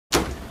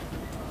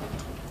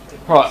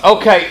Right,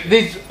 okay,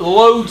 there's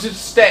loads of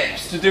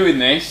steps to doing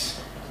this,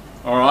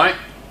 alright?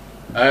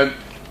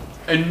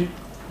 And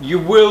you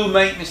will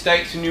make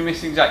mistakes and you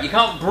miss things out. You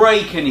can't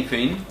break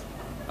anything,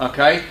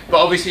 okay? But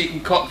obviously you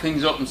can cock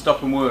things up and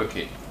stop and work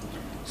it.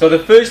 So the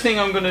first thing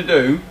I'm going to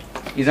do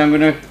is I'm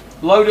going to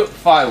load up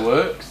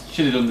fireworks.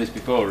 Should have done this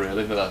before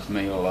really, but that's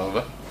me all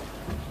over.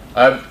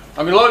 I'm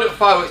going to load up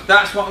fireworks.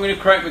 That's what I'm going to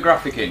create my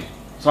graphic in.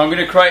 So I'm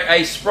going to create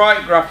a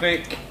sprite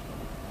graphic.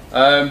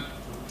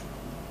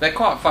 They're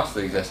quite fast,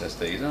 these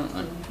SSDs, aren't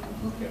they?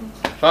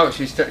 Fireworks,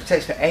 it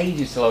takes for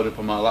ages to load up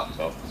on my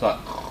laptop. It's like,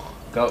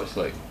 go to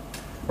sleep.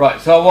 Right,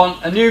 so I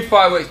want a new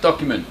fireworks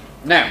document.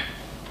 Now,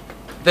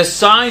 the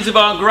size of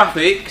our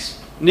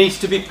graphics needs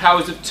to be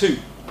powers of 2.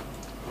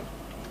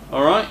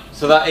 Alright,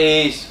 so that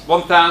is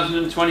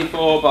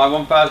 1024 by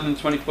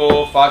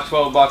 1024,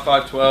 512 by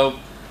 512,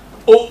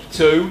 up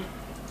to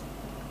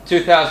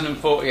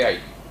 2048.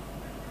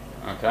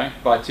 Okay,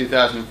 by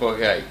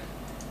 2048.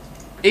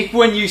 If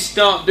when you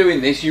start doing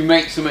this you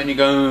make something and you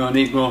go, oh, I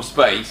need more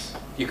space,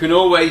 you can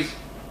always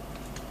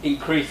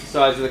increase the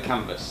size of the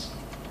canvas.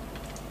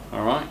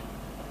 Alright?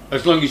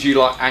 As long as you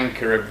like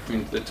anchor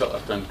everything to the top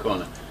left hand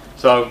corner.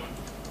 So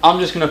I'm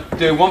just going to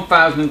do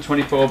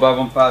 1024 by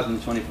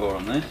 1024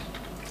 on this.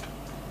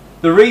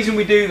 The reason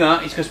we do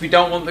that is because we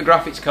don't want the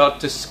graphics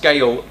card to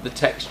scale the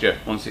texture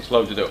once it's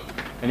loaded up.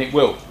 And it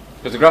will,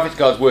 because the graphics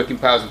cards work in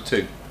powers of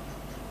 2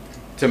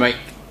 to make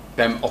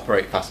them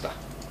operate faster.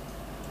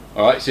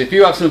 Alright, so if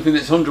you have something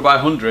that's 100 by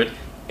 100,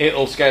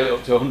 it'll scale it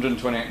up to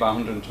 128 by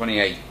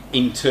 128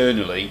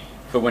 internally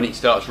for when it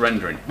starts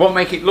rendering. It won't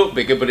make it look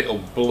bigger, but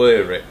it'll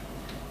blur it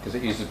because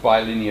it uses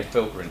bilinear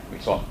filtering,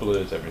 which like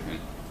blurs everything.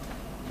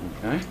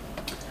 Okay.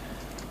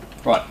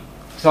 Right,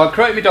 so I'll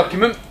create my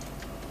document.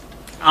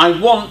 I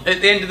want,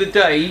 at the end of the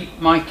day,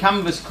 my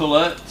canvas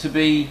colour to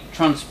be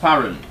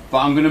transparent,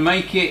 but I'm going to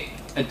make it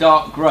a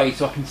dark grey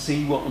so I can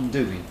see what I'm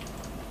doing.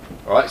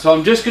 Alright, so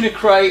I'm just going to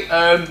create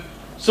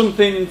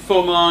something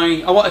for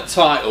my, I want a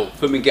title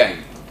for my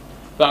game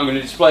that I'm going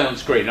to display on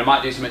screen. I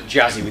might do something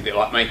jazzy with it,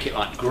 like make it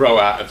like grow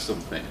out of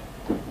something.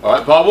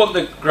 Alright, but I want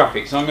the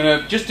graphics, so I'm going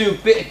to just do a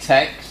bit of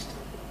text.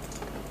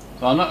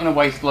 So I'm not going to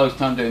waste loads of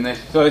time doing this.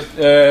 So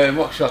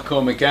what shall I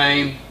call my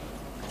game?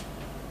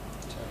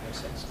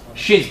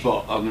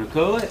 Shizbot, I'm going to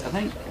call it, I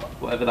think.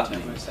 Whatever that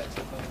means.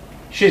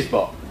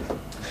 Shizbot.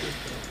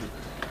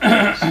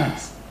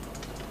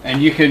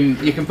 And you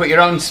can put your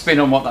own spin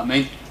on what that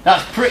means.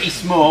 That's pretty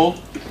small,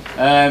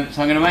 so I'm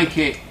going to make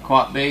it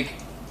quite big.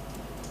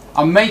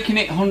 I'm making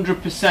it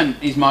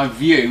 100% is my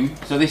view,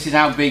 so this is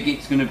how big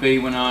it's going to be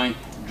when I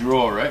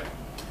draw it.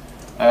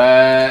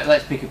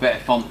 Let's pick a better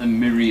font than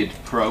Myriad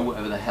Pro,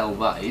 whatever the hell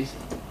that is.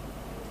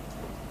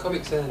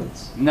 Comic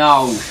Sans.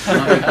 No,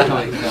 not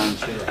Comic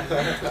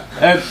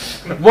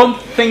Sans. One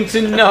thing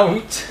to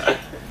note,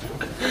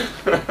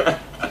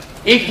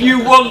 if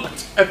you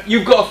want,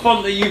 you've got a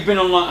font that you've been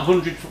on like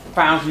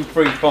 100,000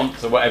 free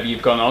fonts or whatever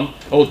you've gone on,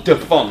 or the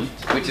font,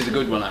 which is a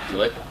good one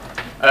actually,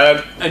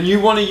 and you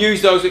want to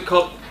use those at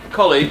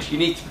college, you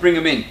need to bring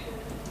them in.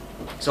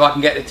 So I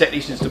can get the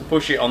technicians to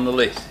push it on the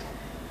list,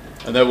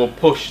 and they will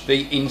push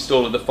the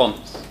install of the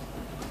fonts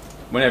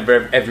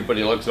whenever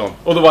everybody logs on.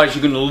 Otherwise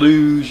you're going to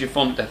lose your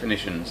font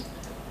definitions,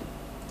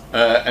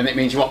 and it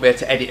means you won't be able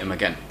to edit them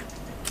again.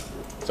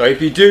 So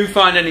if you do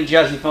find any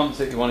jazzy fonts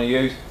that you want to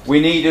use, we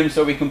need them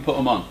so we can put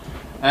them on.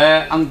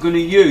 I'm going to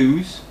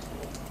use...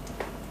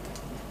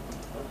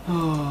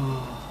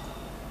 no,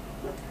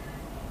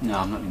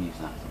 I'm not going to use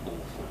that. It's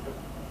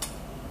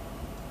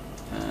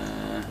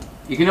awful.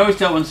 You can always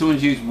tell when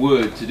someone's used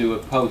Word to do a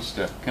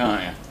poster,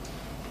 can't you?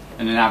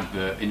 And an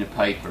advert in a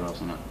paper or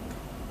something.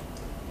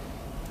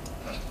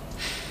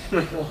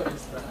 What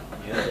is that?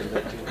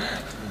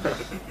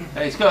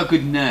 It's got a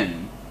good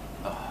name.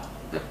 Oh,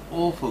 they're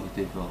awful with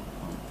default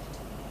fonts.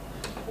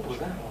 What was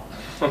that one?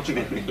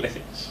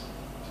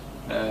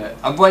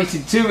 I've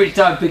wasted too much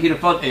time picking a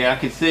font here, I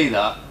can see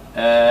that.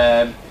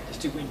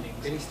 Just do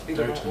Windings. It needs to be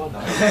the right one.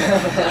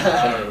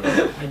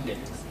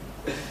 Windings.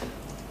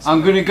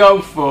 I'm going to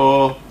go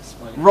for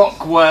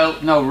Rockwell,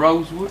 no,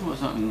 Rosewood,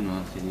 what's that?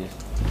 No, that's idiot.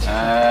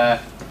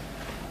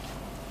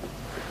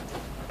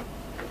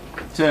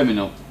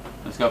 Terminal.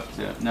 Let's go for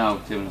Terminal. No,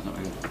 Terminal's not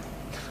very good.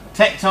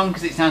 Tecton,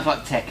 because it sounds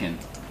like Tekken.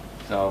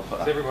 So I'll put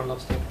that. Everyone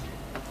loves Tekken.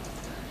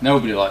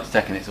 Nobody likes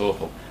Tekken, it's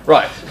awful.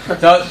 Right,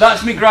 so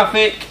that's my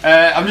graphic.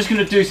 I'm just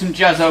going to do some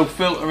Jazzo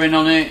filtering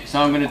on it. So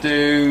I'm going to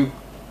do...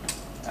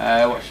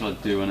 what shall I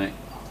do on it?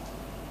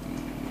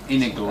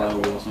 Inner glow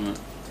or something.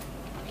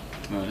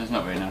 No, that's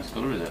not very nice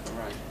colour, is it?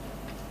 Right.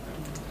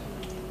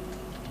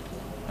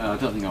 I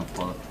don't think I'm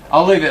bothered.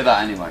 I'll leave it at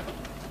that anyway.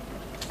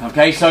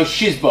 Okay, so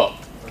Shizbot.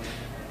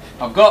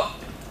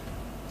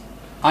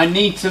 I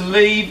need to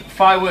leave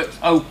fireworks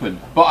open,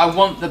 but I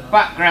want the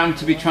background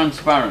to be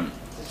transparent.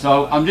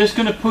 So I'm just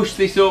going to push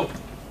this up.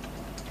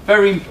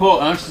 Very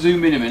important, I'll just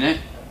zoom in a minute.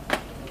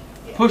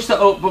 Push that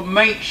up, but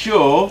make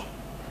sure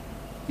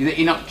that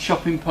you're not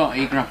chopping part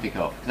of your graphic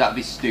off, because that'd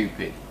be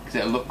stupid, because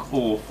it'll look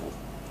awful.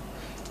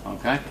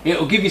 Okay,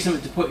 it'll give you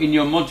something to put in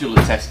your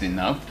modular testing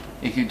though,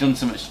 if you've done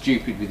something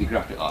stupid with your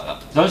graphic like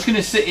that. So I'm just going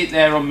to sit it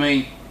there on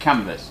my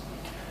canvas.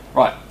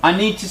 Right, I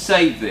need to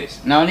save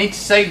this. Now I need to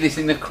save this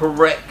in the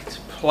correct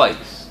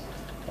place.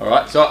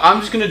 Alright, so I'm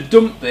just going to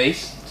dump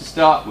this to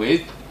start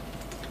with.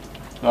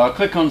 So I'll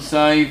click on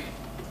save.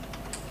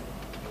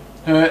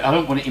 I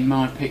don't want it in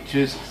my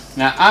pictures.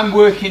 Now I'm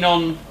working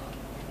on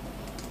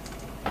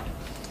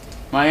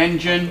my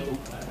engine.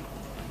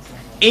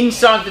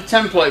 Inside the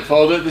template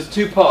folder there's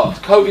two parts,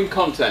 code and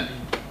content.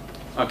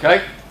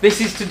 Okay, this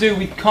is to do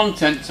with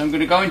content, so I'm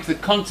going to go into the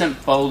content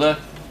folder,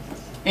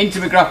 into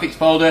the graphics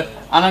folder,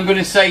 and I'm going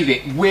to save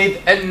it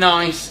with a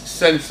nice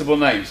sensible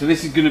name. So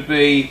this is going to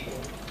be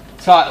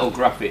title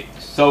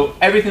graphics. So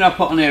everything I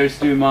put on here is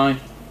to do my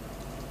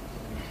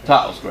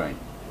title screen.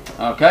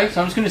 Okay,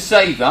 so I'm just going to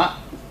save that.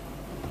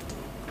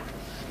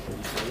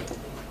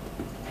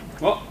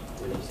 What?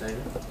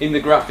 In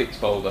the graphics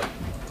folder.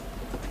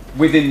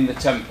 Within the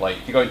template.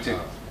 If you go into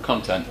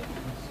content.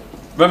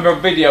 Remember,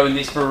 I'm videoing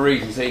this for a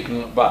reason, so you can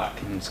look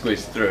back and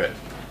squeeze through it.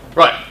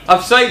 Right,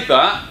 I've saved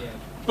that,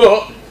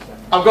 but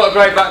I've got a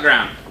grey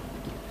background.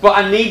 But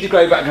I need a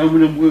grey background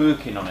when I'm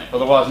working on it,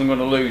 otherwise I'm going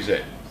to lose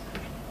it.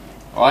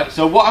 Alright,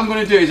 so what I'm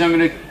going to do is I'm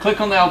going to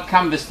click on the old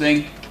canvas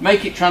thing,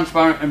 make it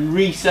transparent and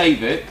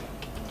resave it.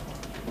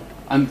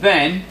 And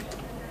then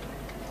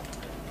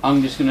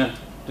I'm just going to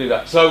do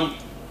that. So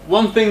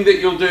one thing that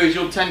you'll do is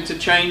you'll tend to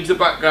change the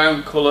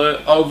background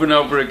colour over and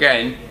over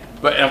again,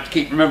 but you have to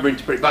keep remembering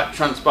to put it back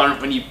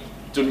transparent when you've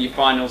done your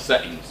final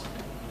settings.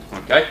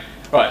 Okay,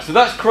 right, so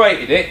that's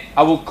created it.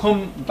 I will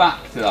come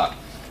back to that.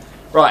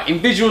 Right, in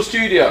Visual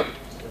Studio,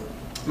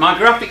 my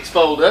graphics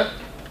folder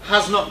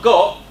has not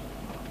got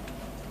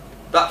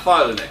that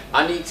file in it.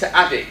 I need to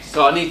add it.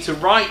 So I need to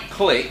right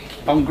click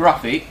on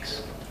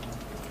graphics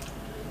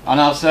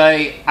and I'll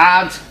say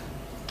add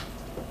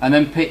and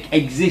then pick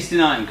existing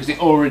item because it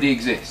already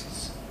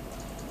exists.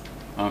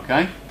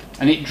 Okay,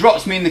 and it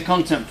drops me in the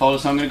content folder,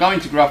 so I'm going to go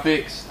into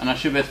graphics and I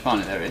should be able to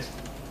find it. There it is.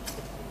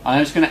 And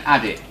I'm just going to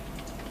add it.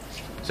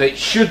 So it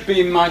should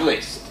be in my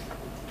list.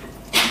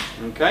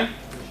 Okay,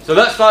 so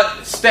that's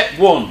like step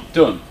one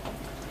done.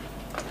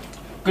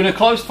 Going to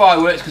close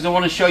Fireworks because I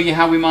want to show you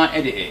how we might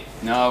edit it.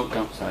 No,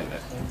 don't save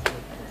it.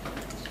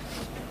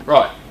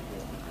 Right,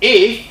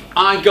 if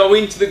I go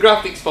into the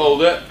graphics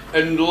folder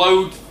and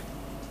load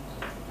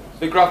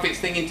the graphics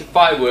thing into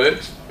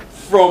Fireworks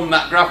from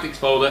that graphics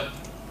folder,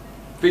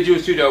 Visual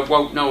Studio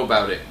won't know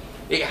about it.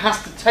 It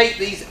has to take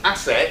these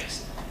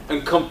assets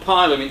and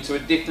compile them into a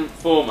different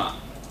format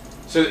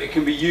so that it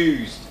can be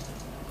used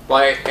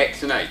by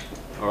X and A.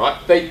 Alright?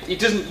 It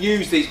doesn't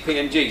use these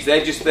PNGs,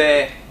 they're just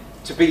there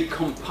to be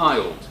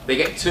compiled. They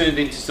get turned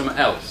into something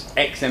else,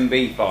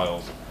 XMB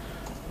files.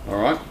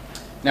 Alright?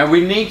 Now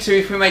we need to,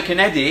 if we make an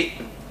edit,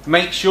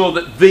 make sure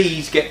that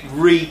these get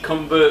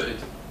reconverted.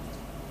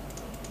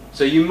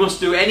 So you must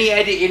do any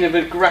editing of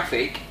a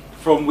graphic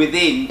from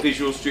within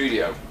Visual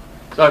Studio.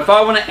 So if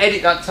I want to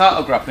edit that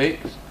title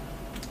graphics,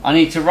 I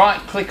need to right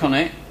click on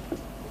it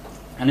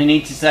and I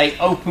need to say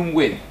open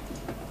with.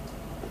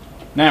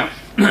 Now,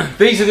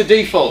 these are the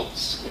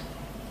defaults.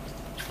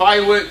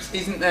 Fireworks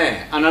isn't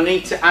there and I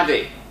need to add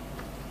it.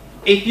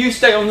 If you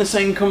stay on the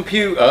same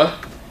computer,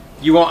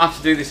 you won't have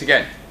to do this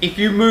again. If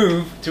you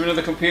move to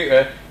another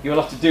computer,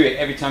 you'll have to do it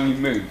every time you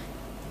move.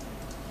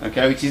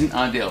 Okay, which isn't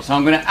ideal. So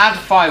I'm going to add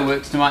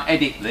Fireworks to my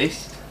edit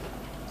list.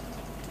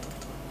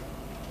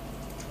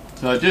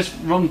 So I just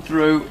run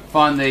through,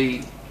 find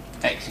the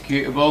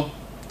executable,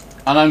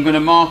 and I'm going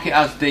to mark it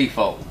as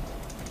default.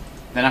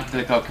 Then I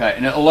click OK,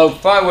 and it'll load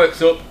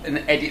Fireworks up and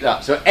edit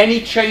that. So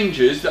any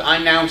changes that I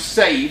now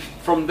save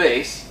from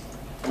this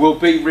will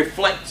be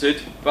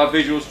reflected by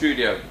Visual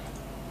Studio.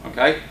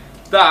 Okay,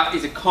 that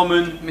is a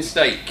common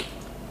mistake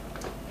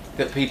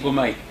that people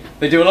make.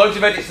 They do loads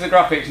of edits to the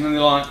graphics and then they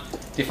like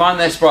define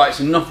their sprites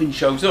and nothing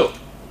shows up.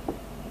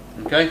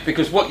 Okay,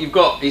 because what you've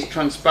got is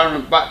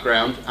transparent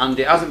background and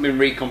it hasn't been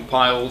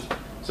recompiled,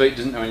 so it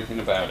doesn't know anything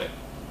about it.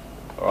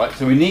 Alright,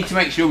 so we need to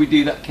make sure we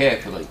do that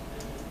carefully.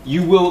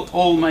 You will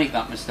all make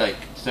that mistake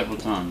several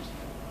times.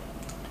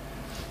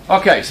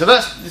 Okay, so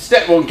that's the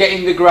step one,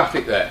 getting the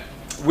graphic there.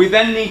 We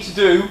then need to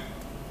do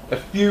a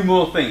few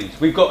more things.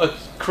 We've got to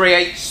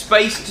create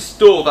space to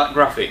store that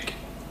graphic.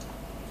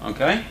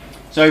 Okay,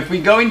 so if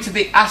we go into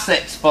the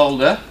assets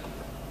folder,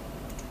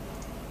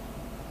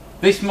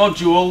 this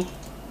module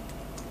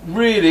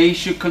really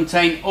should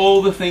contain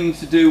all the things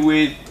to do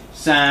with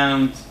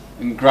sound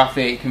and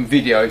graphic and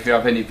video if you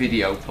have any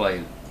video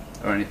playing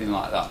or anything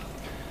like that.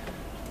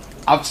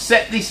 I've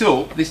set this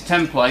up, this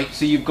template,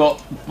 so you've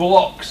got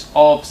blocks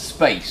of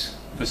space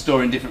for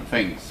storing different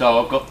things.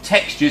 So I've got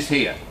textures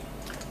here.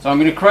 So I'm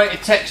going to create a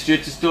texture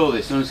to store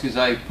this. So I'm just going to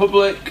say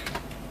public.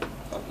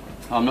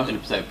 I'm not going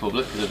to say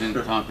public because I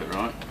didn't type it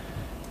right.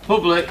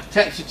 Public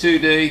texture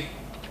 2D.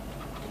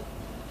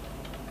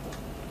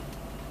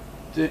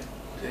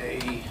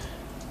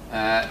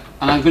 And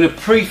I'm going to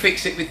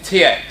prefix it with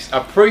TX. I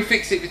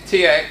prefix it with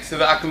TX so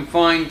that I can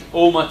find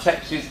all my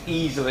textures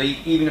easily,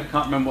 even if I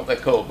can't remember what they're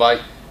called,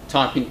 by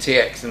type in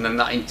TX, and then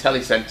that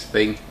IntelliSense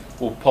thing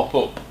will pop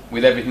up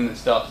with everything that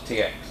starts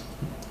TX.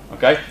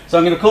 Okay, so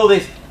I'm going to call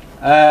this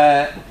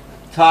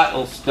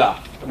title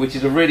stuff, which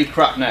is a really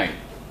crap name,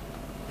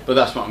 but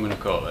that's what I'm going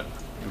to call it.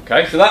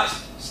 Okay, so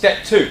that's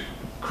step 2,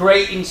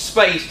 creating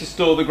space to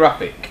store the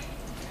graphic.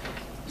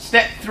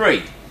 Step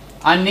 3,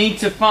 I need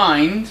to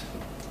find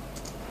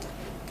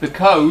the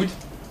code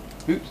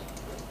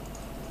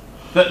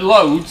that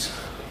loads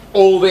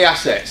all the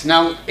assets.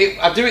 Now,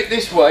 I do it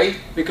this way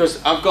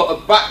because I've got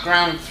a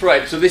background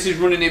thread, so this is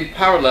running in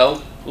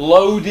parallel,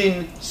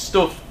 loading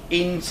stuff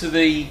into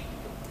the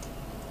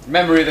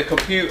memory of the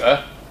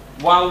computer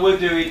while we're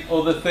doing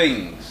other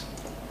things.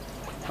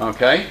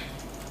 Okay?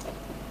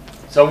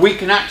 So we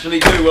can actually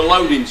do a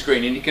loading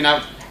screen, and you can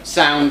have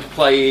sound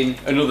playing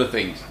and other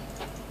things.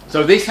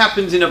 So this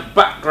happens in a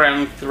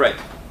background thread,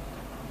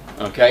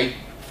 okay,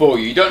 for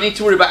you. You don't need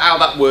to worry about how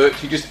that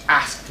works, you just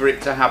ask for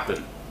it to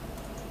happen.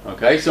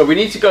 Okay, so we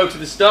need to go to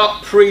the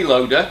start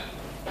preloader,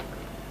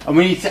 and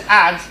we need to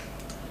add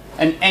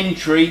an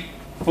entry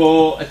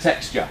for a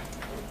texture.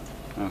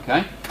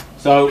 Okay,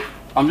 so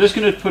I'm just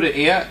going to put it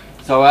here.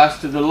 So as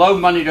to the load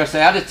manager, I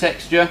say add a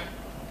texture.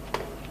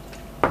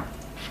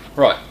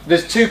 Right,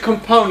 there's 2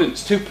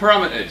 components, 2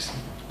 parameters.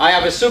 I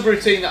have a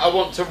subroutine that I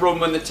want to run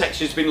when the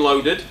texture's been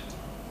loaded.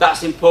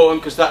 That's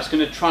important because that's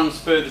going to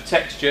transfer the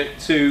texture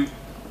to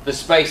the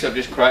space I've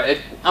just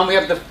created. And we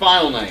have the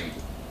file name.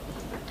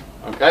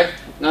 Okay,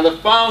 now the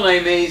file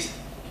name is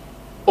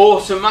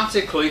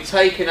automatically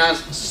taken as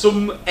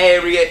some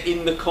area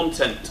in the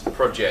content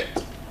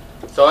project.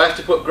 So I have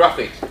to put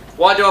graphics.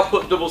 Why do I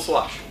put double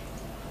slash?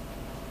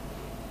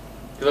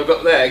 Because I've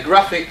got there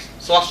graphics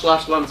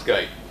 /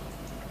 landscape.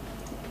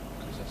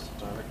 Because that's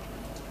direct.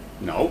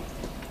 No,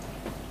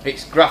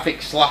 it's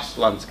graphics /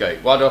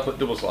 landscape. Why do I put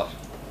double slash?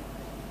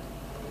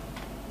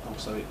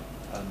 Also, you've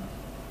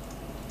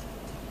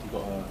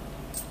got a,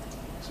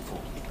 what's it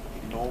called?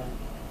 Ignore?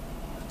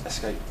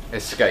 Escape.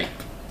 Escape.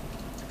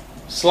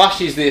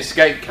 Slash is the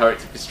escape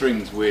character for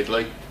strings,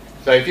 weirdly.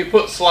 So if you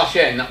put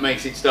 /n, that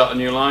makes it start a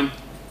new line.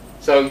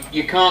 So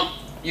you can't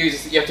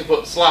use, you have to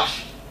put //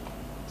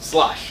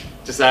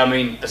 to say I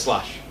mean a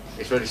slash.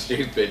 It's really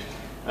stupid.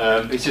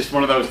 It's just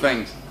one of those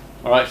things.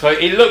 Alright, so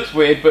it looks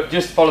weird, but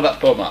just follow that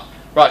format.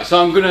 Right,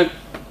 so I'm going to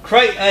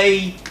create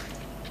a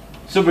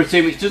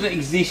subroutine which doesn't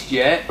exist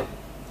yet.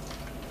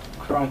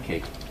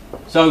 Crikey.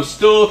 So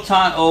store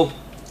title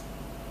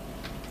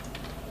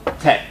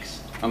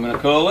text, I'm going to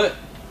call it.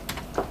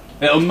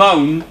 It'll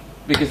moan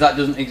because that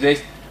doesn't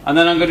exist. And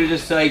then I'm going to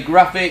just say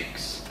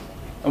graphics.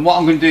 And what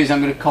I'm going to do is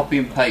I'm going to copy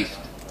and paste.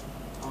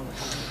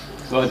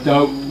 So I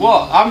don't.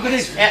 What?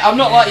 I'm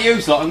not like you,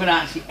 so I'm going to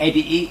actually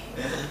edit it.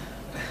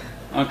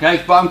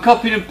 Okay, but I'm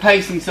copying and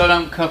pasting so I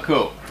don't cuck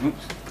up.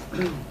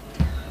 Oops.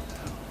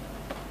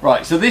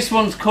 Right, so this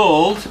one's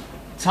called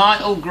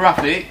title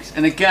graphics,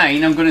 and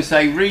again I'm going to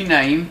say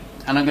rename,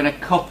 and I'm going to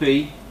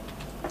copy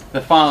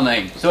the file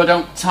name so I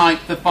don't type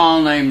the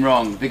file name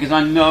wrong, because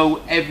I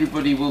know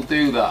everybody will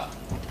do that.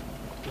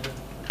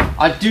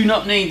 I do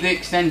not need the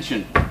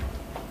extension.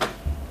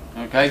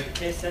 Okay?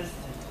 Case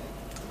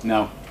sensitive.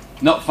 No,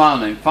 not file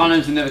name. File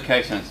names are never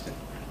case sensitive.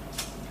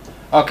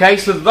 Okay,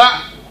 so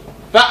that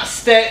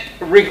step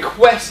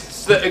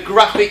requests that a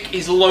graphic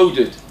is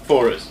loaded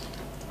for us.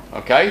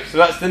 Okay, so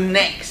that's the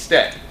next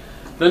step.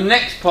 The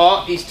next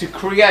part is to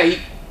create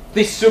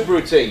this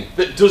subroutine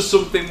that does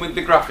something with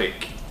the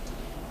graphic.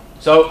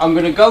 So I'm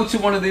going to go to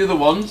one of the other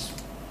ones.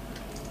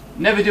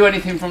 Never do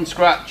anything from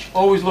scratch.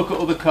 Always look at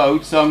other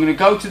code. So I'm going to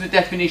go to the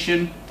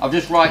definition. I've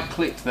just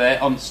right-clicked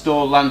there on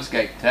store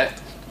landscape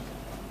text.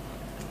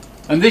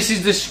 And this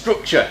is the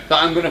structure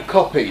that I'm going to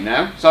copy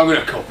now. So I'm going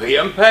to copy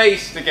and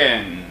paste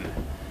again.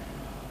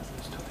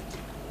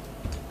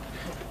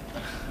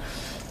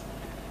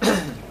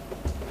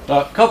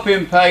 So copy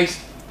and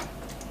paste.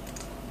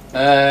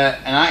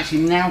 And I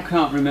actually now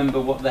can't remember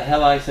what the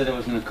hell I said I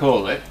was going to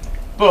call it.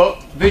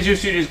 But Visual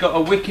Studio's got a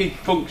wicked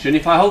function.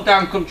 If I hold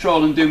down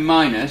Control and do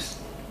minus,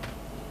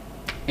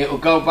 it will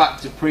go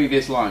back to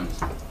previous lines.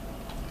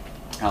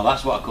 Now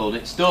that's what I called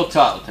it, store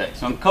title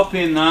text. So I'm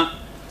copying that.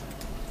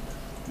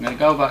 I'm going to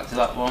go back to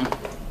that one.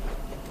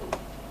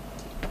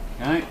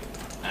 Okay,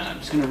 and I'm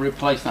just going to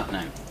replace that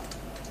name.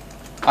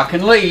 I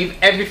can leave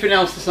everything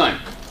else the same.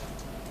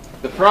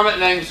 The parameter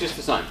name is just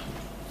the same.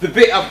 The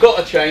bit I've got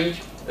to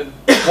change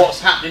is what's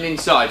happening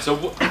inside. So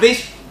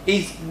this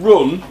is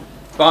run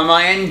by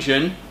my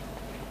engine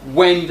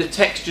when the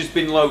texture's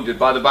been loaded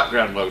by the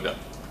background loader.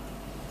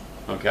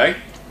 Okay,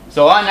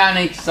 so I now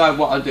need to decide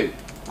what I do.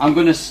 I'm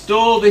going to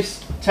store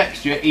this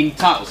texture in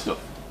title stuff.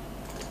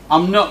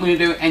 I'm not going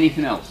to do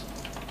anything else.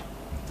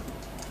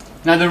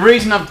 Now the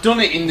reason I've done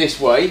it in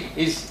this way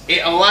is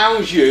it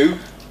allows you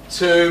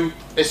to,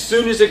 as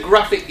soon as a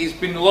graphic has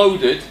been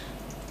loaded,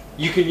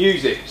 you can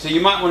use it. So you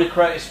might want to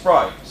create a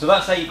sprite. So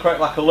that's how you create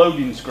like a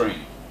loading screen.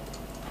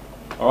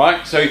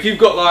 Alright, so if you've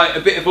got like a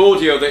bit of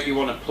audio that you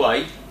want to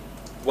play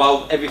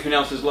while everything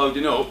else is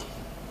loading up,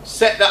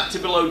 set that to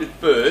be loaded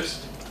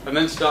first and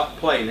then start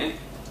playing it.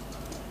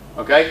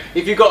 Okay,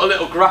 if you've got a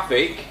little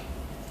graphic,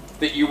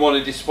 that you want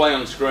to display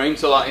on screen.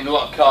 So like in a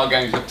lot of car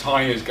games with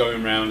tyres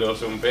going round or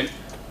something,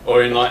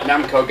 or in like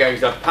Namco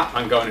games that have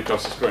Pac-Man going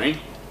across the screen.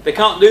 They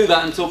can't do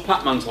that until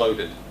Pac-Man's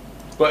loaded.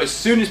 But as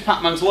soon as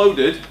Pac-Man's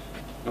loaded,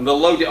 and they'll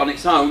load it on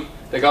its own,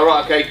 they go,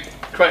 right, okay,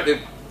 create the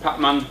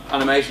Pac-Man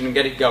animation and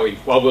get it going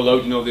while we're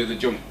loading all the other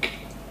junk.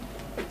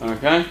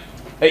 Okay?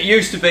 It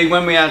used to be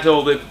when we had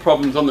all the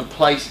problems on the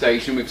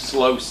PlayStation with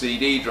slow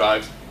CD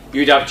drives,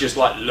 you'd have just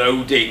like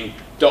loading ...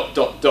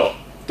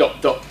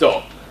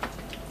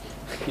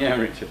 Yeah,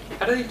 Richard.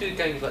 How do they do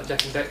games like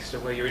Jack and Dexter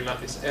where you're in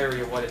like this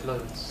area while it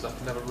loads, like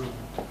another room?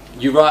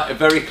 You write a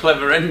very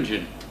clever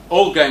engine.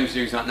 All games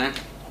use that now.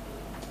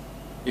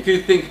 If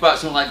you think about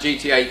something like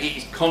GTA, it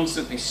is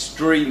constantly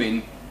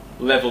streaming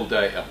level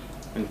data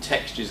and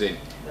textures in.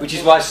 Which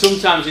is why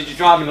sometimes as you're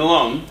driving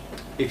along,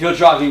 if you're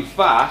driving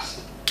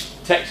fast,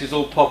 textures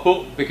will pop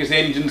up because the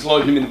engine's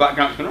loading them in the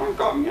background. It's going, oh,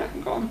 got them, yeah,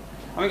 got them.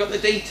 I haven't got the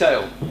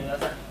detail.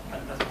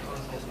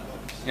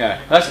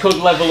 Yeah, that's called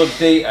level of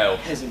detail.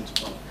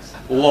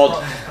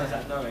 LOD.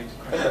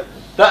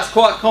 That's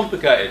quite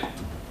complicated.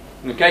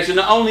 Okay, so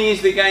not only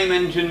is the game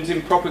engines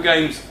in proper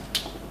games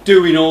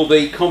doing all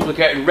the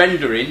complicated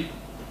rendering,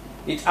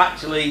 it's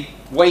actually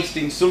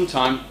wasting some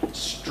time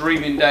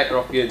streaming data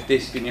off your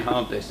disk and your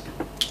hard disk.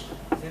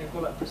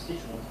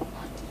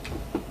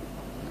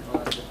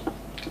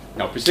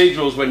 No,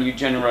 procedurals when you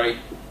generate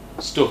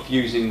stuff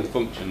using the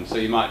function. So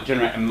you might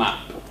generate a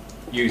map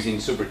using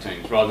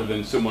subroutines rather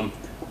than someone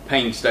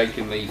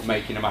painstakingly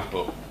making a map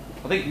up.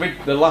 I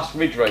think the last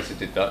Ridge Racer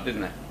did that,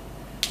 didn't it?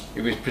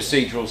 It was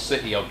procedural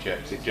city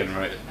objects it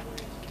generated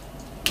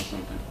or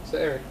something. So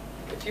Eric,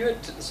 if you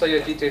had, so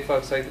your GTA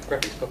 5 say the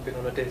graphics copied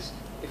on a disc,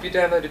 if you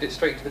downloaded it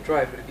straight to the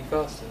drive, would it be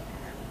faster?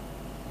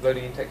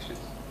 Loading in textures?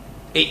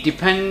 It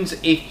depends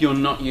if you're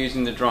not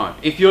using the drive.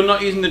 If you're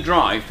not using the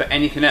drive for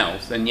anything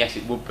else, then yes,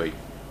 it would be.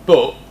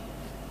 But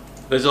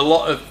there's a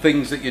lot of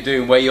things that you're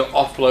doing where you're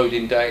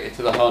offloading data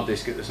to the hard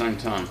disk at the same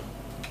time.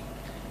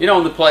 You know,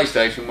 on the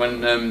PlayStation,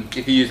 when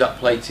if you use that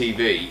Play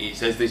TV, it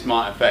says this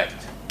might affect.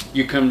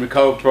 You can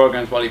record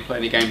programs while you're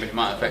playing a game, but it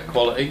might affect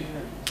quality,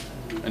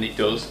 and it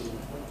does,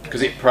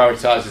 because it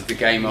prioritises the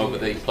game over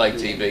the Play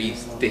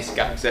TV's disk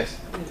access.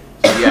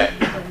 So yeah,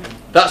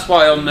 that's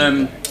why on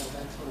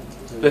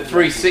the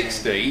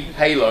 360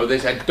 Halo they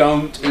said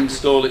don't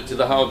install it to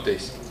the hard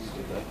disk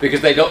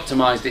because they'd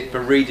optimised it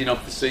for reading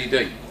off the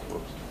CD,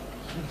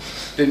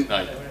 didn't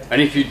they?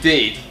 And if you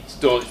did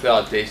install it to the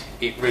hard disk,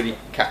 it really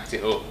cacked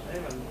it up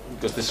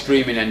because the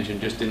streaming engine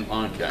just didn't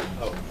like it.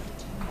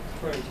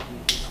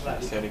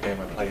 That's the only game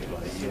I played for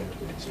like a year.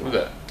 Was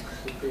it?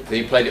 So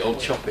you played it all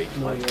choppy.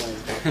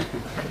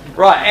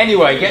 Right,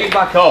 anyway, getting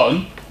back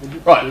on.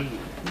 Right,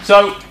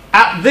 so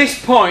at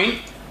this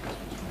point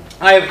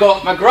I have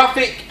got my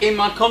graphic in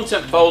my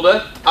content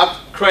folder. I've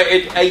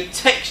created a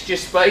texture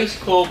space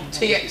called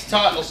TX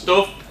title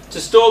stuff to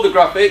store the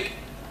graphic.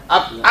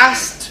 I've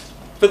asked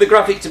for the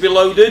graphic to be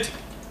loaded,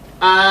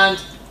 and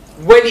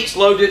when it's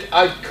loaded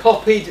I've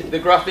copied the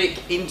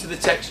graphic into the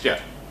texture.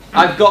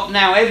 I've got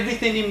now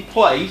everything in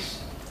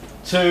place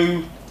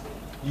to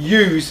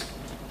use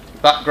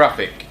that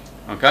graphic.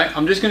 Okay,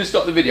 I'm just going to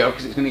stop the video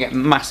because it's going to get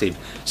massive.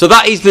 So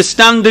that is the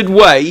standard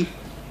way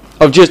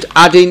of just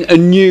adding a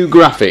new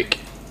graphic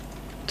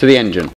to the engine.